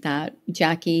highlighted that,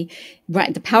 Jackie.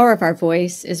 Right, the power of our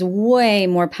voice is way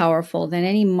more powerful than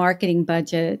any marketing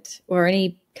budget or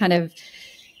any kind of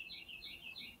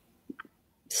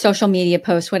social media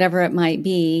post, whatever it might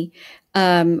be.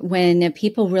 When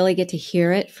people really get to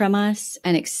hear it from us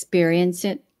and experience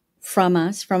it from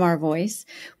us, from our voice,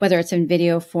 whether it's in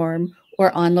video form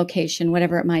or on location,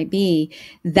 whatever it might be,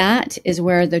 that is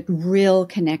where the real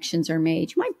connections are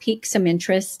made. You might pique some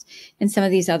interest in some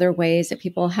of these other ways that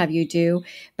people have you do.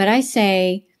 But I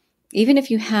say, even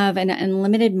if you have an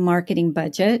unlimited marketing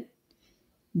budget,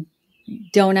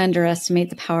 don't underestimate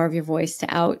the power of your voice to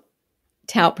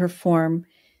outperform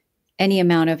any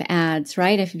amount of ads,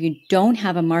 right? If you don't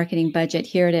have a marketing budget,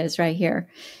 here it is right here.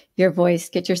 Your voice,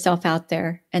 get yourself out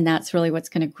there. And that's really what's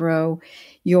going to grow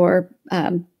your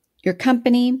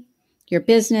company, your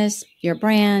business, your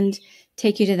brand,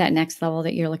 take you to that next level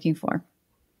that you're looking for.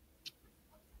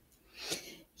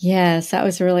 Yes, that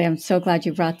was I'm so glad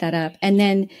you brought that up. And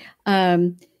then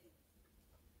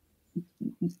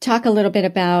talk a little bit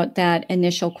about that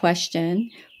initial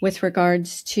question with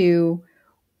regards to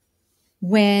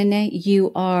when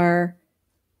you are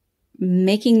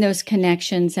making those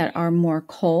connections that are more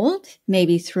cold,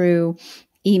 maybe through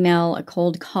email, a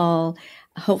cold call,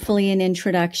 hopefully an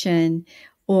introduction,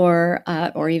 or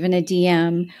even a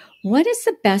DM. What is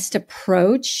the best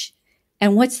approach,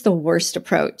 and what's the worst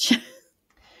approach?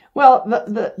 Well,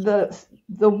 the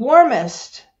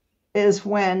warmest is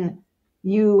when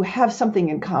you have something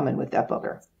in common with that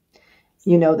booker.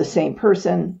 You know the same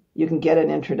person, you can get an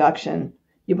introduction,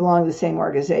 you belong to the same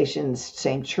organizations,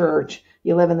 same church,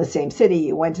 you live in the same city,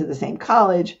 you went to the same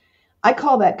college. I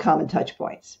call that common touch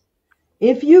points.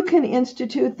 If you can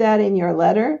institute that in your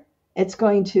letter, it's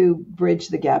going to bridge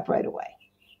the gap right away.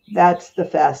 That's the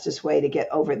fastest way to get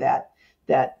over that.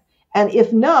 And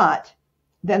if not,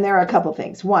 then there are a couple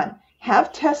things. One,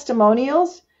 have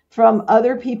testimonials from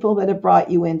other people that have brought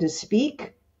you in to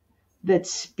speak that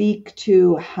speak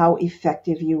to how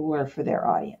effective you were for their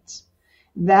audience.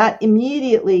 That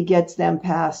immediately gets them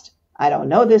past, I don't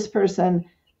know this person.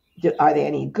 Are they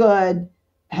any good?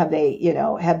 Have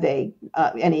they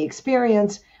any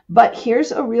experience? But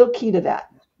here's a real key to that.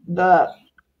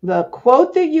 The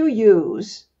quote that you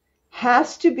use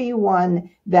has to be one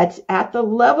that's at the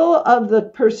level of the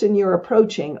person you're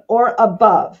approaching or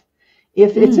above.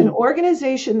 If it's an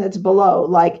organization that's below,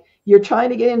 like you're trying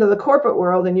to get into the corporate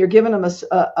world and you're giving them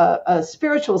a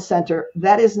spiritual center,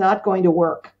 that is not going to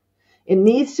work. It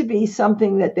needs to be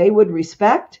something that they would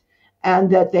respect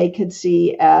and that they could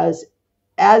see as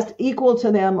equal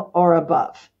to them or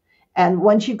above. And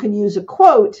once you can use a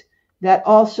quote, that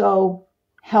also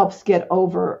helps get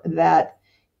over that,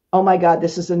 oh my God,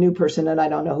 this is a new person and I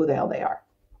don't know who the hell they are.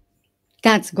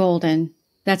 That's golden.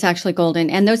 That's actually golden.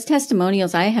 And those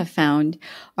testimonials I have found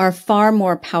are far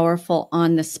more powerful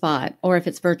on the spot, or if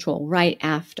it's virtual, right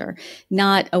after,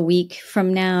 not a week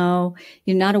from now,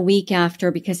 not a week after,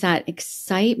 because that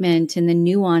excitement and the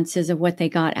nuances of what they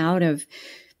got out of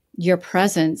your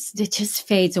presence, it just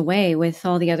fades away with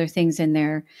all the other things in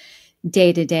their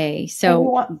day to day.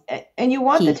 So and you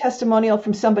want the testimonial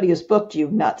from somebody who's booked you,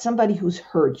 not somebody who's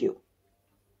heard you.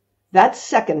 That's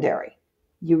secondary.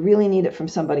 You really need it from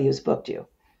somebody who's booked you.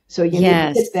 So you need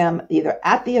to hit them either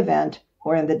at the event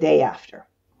or in the day after.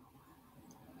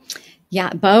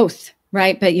 Yeah, both.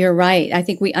 Right. But you're right. I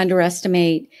think we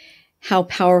underestimate how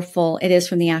powerful it is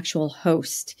from the actual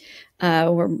host.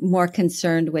 We're more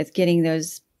concerned with getting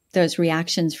those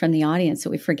reactions from the audience, so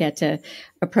we forget to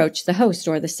approach the host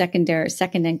or the second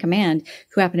in command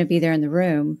who happened to be there in the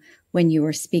room when you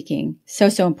were speaking.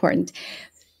 So important.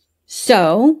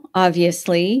 So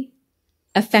obviously,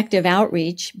 effective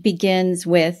outreach begins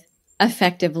with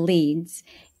effective leads,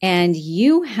 and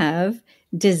you have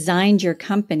designed your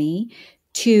company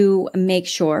to make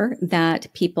sure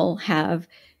that people have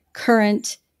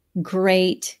current,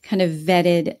 great, kind of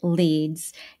vetted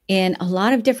leads in a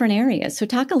lot of different areas. So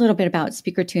talk a little bit about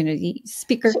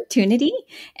SpeakerTunity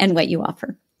and what you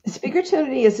offer.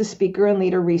 SpeakerTunity is a speaker and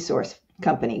leader resource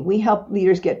company. We help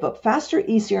leaders get booked faster,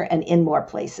 easier, and in more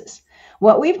places.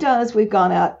 What we've done is we've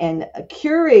gone out and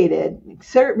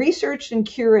researched and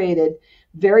curated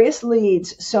various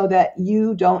leads so that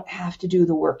you don't have to do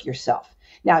the work yourself.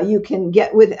 Now, you can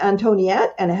get with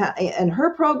Antoniette and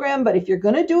her program, but if you're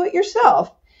going to do it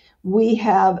yourself, we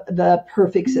have the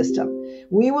perfect system.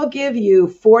 We will give you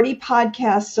 40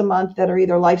 podcasts a month that are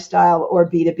either lifestyle or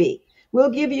B2B. We'll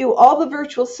give you all the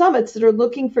virtual summits that are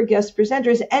looking for guest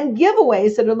presenters and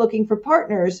giveaways that are looking for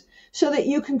partners so that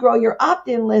you can grow your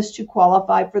opt-in list to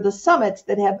qualify for the summits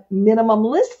that have minimum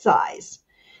list size.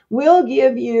 We'll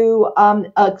give you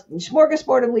a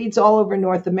smorgasbord of leads all over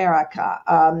North America,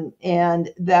 and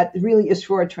that really is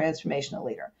for a transformational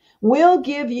leader. We'll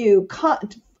give you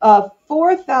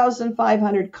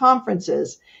 4,500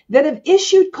 conferences that have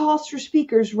issued calls for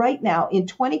speakers right now in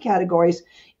 20 categories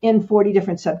in 40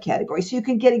 different subcategories. So you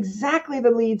can get exactly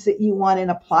the leads that you want and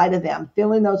apply to them.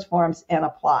 Fill in those forms and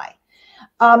apply.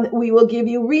 We will give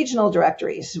you regional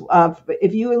directories.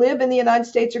 If you live in the United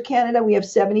States or Canada, we have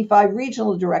 75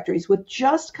 regional directories which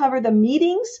just cover the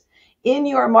meetings in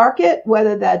your market,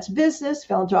 whether that's business,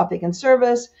 philanthropic and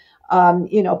service,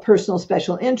 personal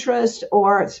special interest,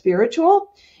 or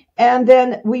spiritual. And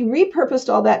then we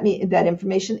repurposed all that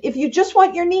information if you just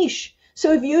want your niche.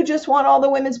 So if you just want all the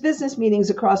women's business meetings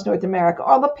across North America,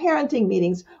 all the parenting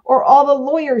meetings, or all the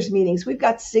lawyers meetings, we've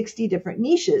got 60 different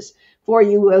niches for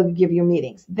you. We'll give you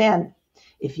meetings. Then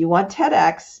if you want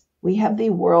TEDx, we have the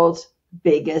world's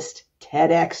biggest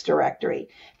TEDx directory,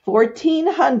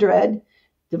 1,400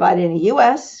 divided in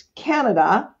US,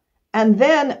 Canada, and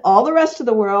then all the rest of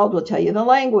the world. Will tell you the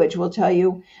language, will tell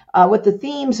you what the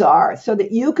themes are so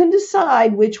that you can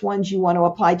decide which ones you want to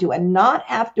apply to and not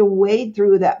have to wade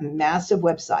through that massive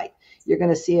website. You're going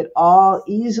to see it all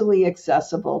easily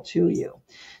accessible to you.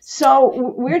 So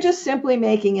we're just simply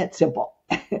making it simple.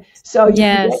 So you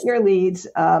can get your leads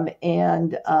and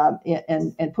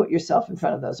put yourself in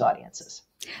front of those audiences.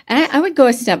 I would go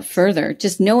a step further,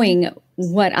 just knowing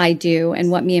what I do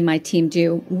and what me and my team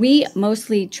do. We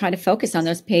mostly try to focus on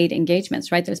those paid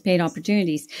engagements, right? Those paid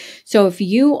opportunities. So if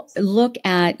you look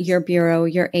at your bureau,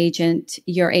 your agent,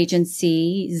 your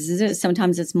agency,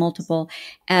 sometimes it's multiple,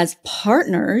 as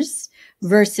partners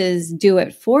versus do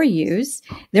it for yous,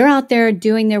 they're out there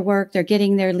doing their work. They're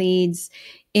getting their leads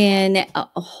in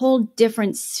a whole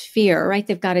different sphere, right?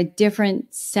 They've got a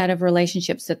different set of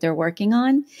relationships that they're working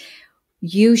on.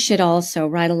 You should also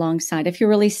ride alongside if you're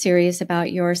really serious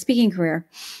about your speaking career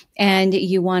and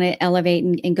you want to elevate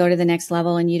and go to the next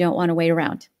level and you don't want to wait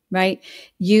around, right?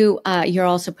 You're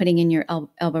also putting in your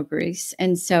elbow grease.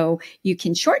 And so you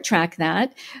can short track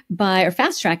that or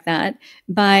fast track that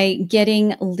by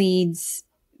getting leads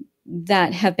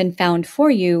that have been found for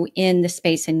you in the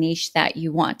space and niche that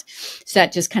you want. So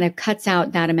that just kind of cuts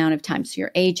out that amount of time. So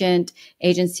your agent,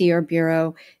 agency, or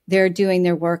bureau, they're doing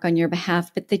their work on your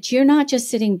behalf, but that you're not just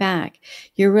sitting back.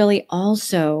 You're really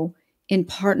also in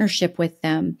partnership with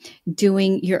them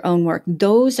doing your own work.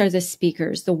 Those are the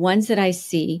speakers, the ones that I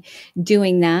see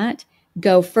doing that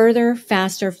go further,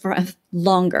 faster, for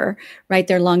longer, right?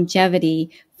 Their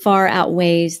longevity far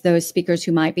outweighs those speakers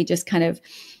who might be just kind of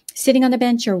sitting on the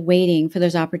bench or waiting for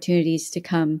those opportunities to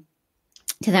come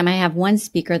to them. I have one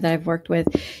speaker that I've worked with.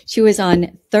 She was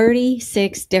on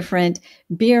 36 different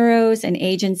bureaus and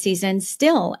agencies, and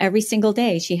still every single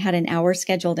day she had an hour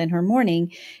scheduled in her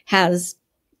morning, has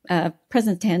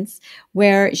present tense,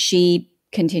 where she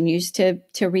continues to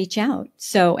reach out.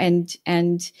 So,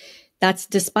 and that's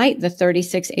despite the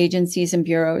 36 agencies and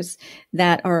bureaus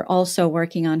that are also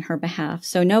working on her behalf.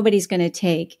 So nobody's going to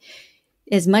take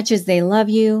as much as they love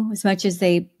you, as much as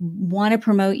they want to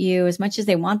promote you, as much as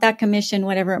they want that commission,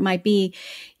 whatever it might be,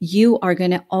 you are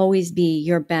going to always be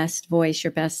your best voice,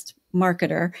 your best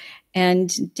marketer. And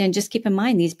just keep in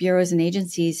mind, these bureaus and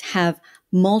agencies have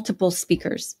multiple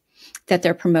speakers that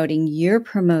they're promoting. You're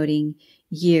promoting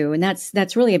you. And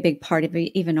that's really a big part of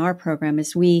even our program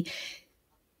is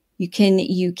you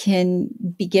can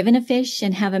be given a fish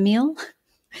and have a meal.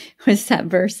 Was that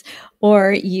verse?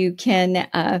 Or you can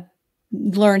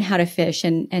learn how to fish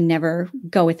and never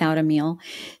go without a meal.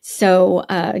 So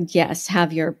yes,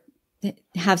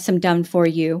 have some done for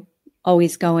you,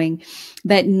 always going,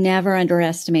 but never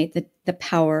underestimate the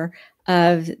power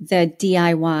of the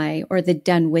DIY or the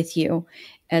done with you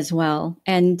as well.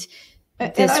 And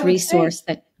this resource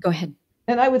go ahead.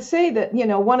 And I would say that,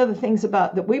 one of the things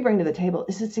that we bring to the table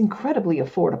is it's incredibly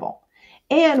affordable.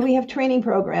 And we have training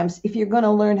programs if you're going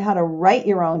to learn how to write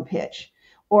your own pitch,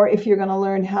 or if you're going to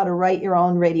learn how to write your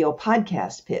own radio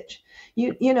podcast pitch.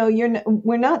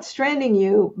 We're not stranding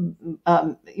you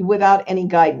without any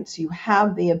guidance. You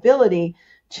have the ability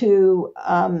to,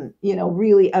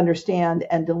 really understand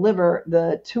and deliver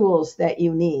the tools that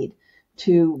you need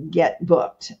to get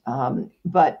booked.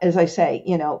 But as I say,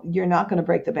 you're not going to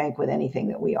break the bank with anything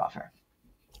that we offer.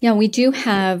 Yeah, we do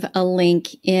have a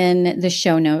link in the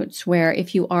show notes where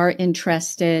if you are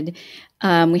interested,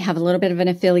 we have a little bit of an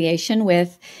affiliation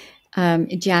with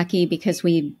Jackie because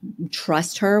we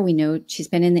trust her. We know she's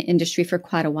been in the industry for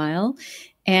quite a while,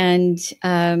 and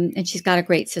she's got a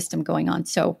great system going on.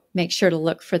 So make sure to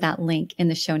look for that link in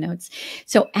the show notes.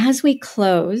 So as we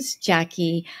close,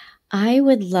 Jackie, I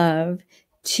would love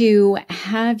to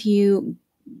have you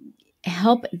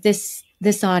help this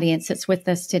audience that's with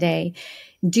us today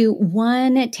do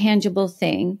one tangible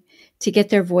thing to get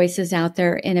their voices out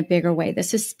there in a bigger way.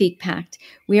 This is Speak Pact.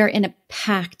 We are in a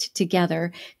pact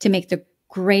together to make the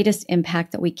greatest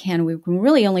impact that we can. We can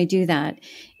really only do that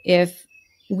if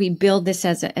we build this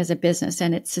as a business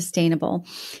and it's sustainable.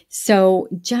 So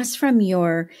just from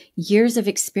your years of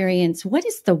experience, what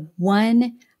is the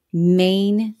one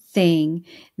main thing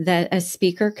that a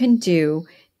speaker can do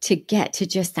to get to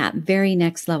just that very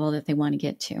next level that they want to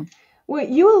get to? Well,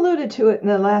 you alluded to it in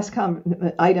the last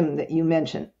item that you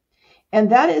mentioned, and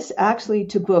that is actually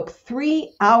to book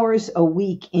 3 hours a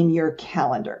week in your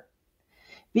calendar.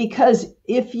 Because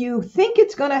if you think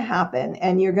it's going to happen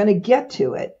and you're going to get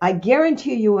to it, I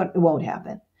guarantee you it won't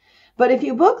happen. But if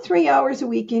you book 3 hours a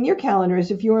week in your calendar,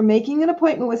 as if you were making an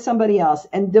appointment with somebody else,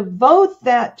 and devote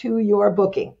that to your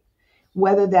booking,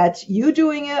 whether that's you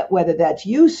doing it, whether that's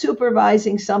you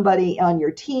supervising somebody on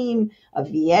your team, a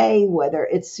VA, whether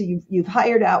it's you've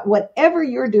hired out, whatever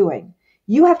you're doing,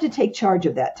 you have to take charge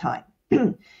of that time.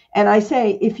 And I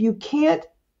say, if you can't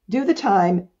do the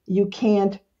time, you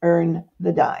can't earn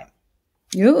the dime.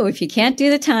 Ooh, if you can't do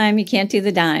the time, you can't do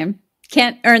the dime.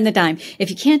 Can't earn the dime. If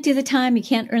you can't do the time, you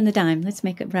can't earn the dime. Let's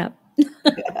make it rap.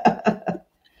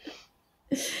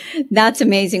 That's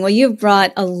amazing. Well, you've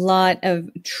brought a lot of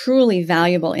truly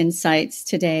valuable insights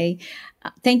today.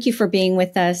 Thank you for being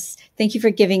with us. Thank you for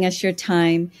giving us your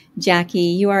time. Jackie,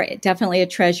 you are definitely a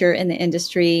treasure in the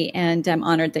industry, and I'm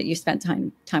honored that you spent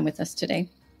time with us today.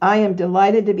 I am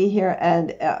delighted to be here.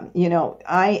 And,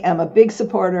 I am a big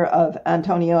supporter of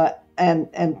Antoniette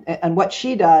and what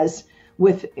she does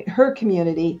with her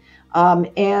community.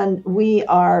 And we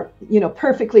are,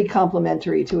 perfectly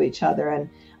complementary to each other. And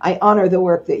I honor the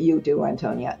work that you do,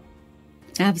 Antoniette.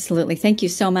 Absolutely. Thank you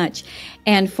so much.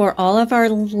 And for all of our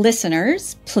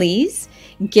listeners, please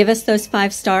give us those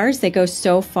 5 stars. They go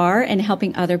so far in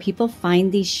helping other people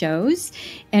find these shows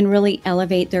and really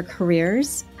elevate their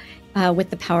careers with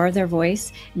the power of their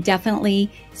voice. Definitely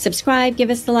subscribe,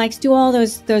 give us the likes, do all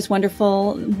those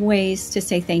wonderful ways to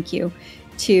say thank you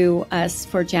to us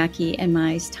for Jackie and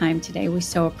my time today. We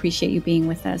so appreciate you being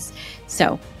with us.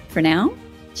 So for now,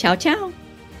 ciao, ciao.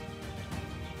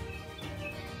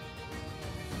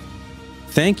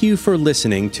 Thank you for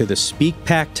listening to the Speak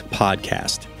Pact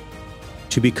podcast.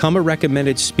 To become a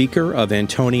recommended speaker of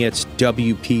Antoniette's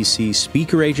WPC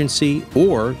speaker agency,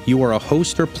 or you are a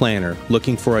host or planner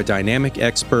looking for a dynamic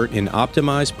expert in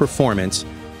optimized performance,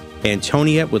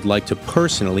 Antoniette would like to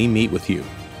personally meet with you.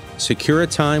 Secure a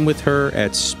time with her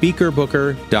at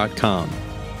SpeakerBooker.com.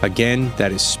 Again,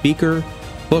 that is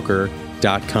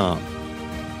SpeakerBooker.com.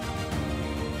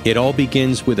 It all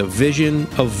begins with a vision,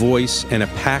 a voice, and a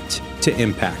pact to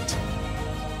impact.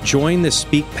 Join the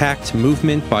Speak Pact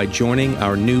movement by joining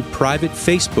our new private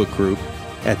Facebook group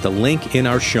at the link in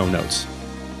our show notes.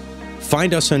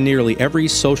 Find us on nearly every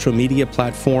social media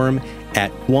platform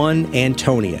at One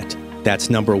Antoniette.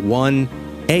 That's number 1,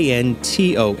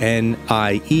 ANTONIETTE,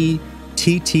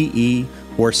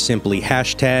 or simply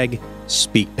hashtag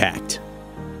SpeakPact.